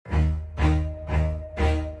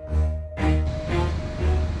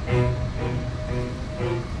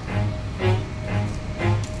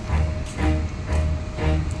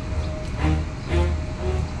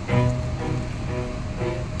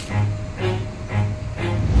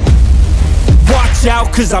watch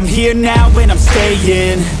out, cause I'm here now and I'm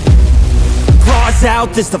staying. Claws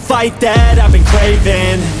out, this the fight that I've been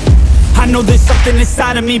craving. I know there's something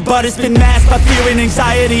inside of me, but it's been masked by fear and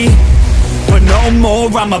anxiety. But no more,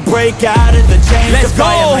 I'ma break out of the chains. Let's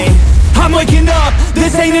defiantly. Go! I'm waking up,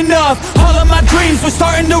 this ain't enough. All of my dreams were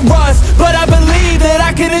starting to rust, but I believe that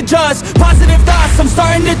I can adjust. Positive thoughts, I'm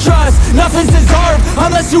starting to trust. Nothing's deserved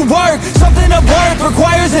unless you work. Something of worth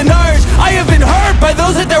requires an urge. I have been hurt by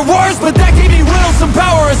those at their worst, but that gave me will, some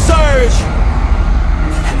power, a surge.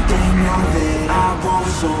 And they know that I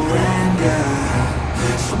won't surrender,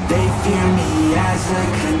 so they fear me as a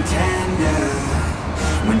contender.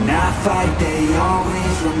 When I fight, they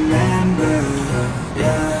always remember,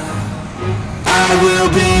 yeah. I will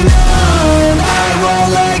be known, I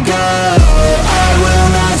won't let go. I will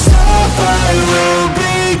not stop, I will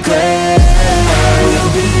be great. I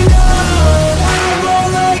will be known, I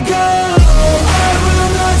won't let go. I will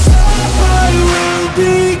not stop, I will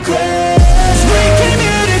be great. 'Cause we came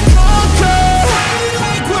here to conquer, fighting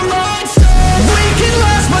like we're monsters. We can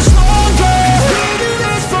last much longer, beating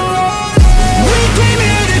this for honor. We came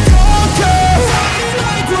here to conquer, fighting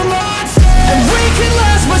like we're monsters. And we can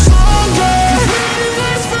last much longer.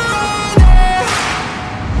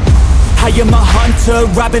 I am a hunter,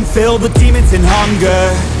 I've been filled with demons and hunger.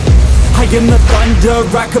 I am the thunder,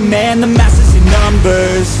 I command the masses in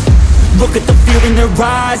numbers. Look at the fear in their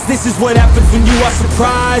eyes, this is what happens when you are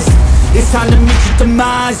surprised. It's time to meet your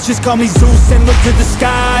demise, just call me Zeus and look to the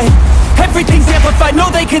sky. Everything's amplified, no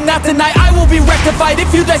they cannot deny, I will be rectified.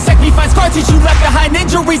 If you dissect me, find scars that you left behind,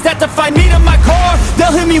 injuries that define me to my core.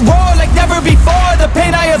 They'll hear me roar like never before, the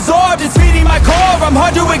pain I absorbed is feeding my core. I'm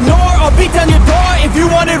hard to ignore, I'll beat down your door. If you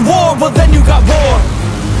wanted war, well then you got war.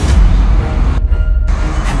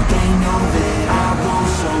 And they know that I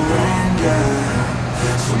won't surrender,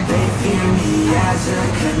 so they fear me as a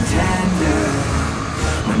contender.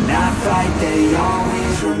 When I fight, they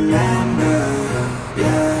always remember,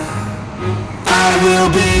 yeah. I will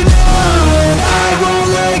be known, I won't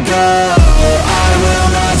let go.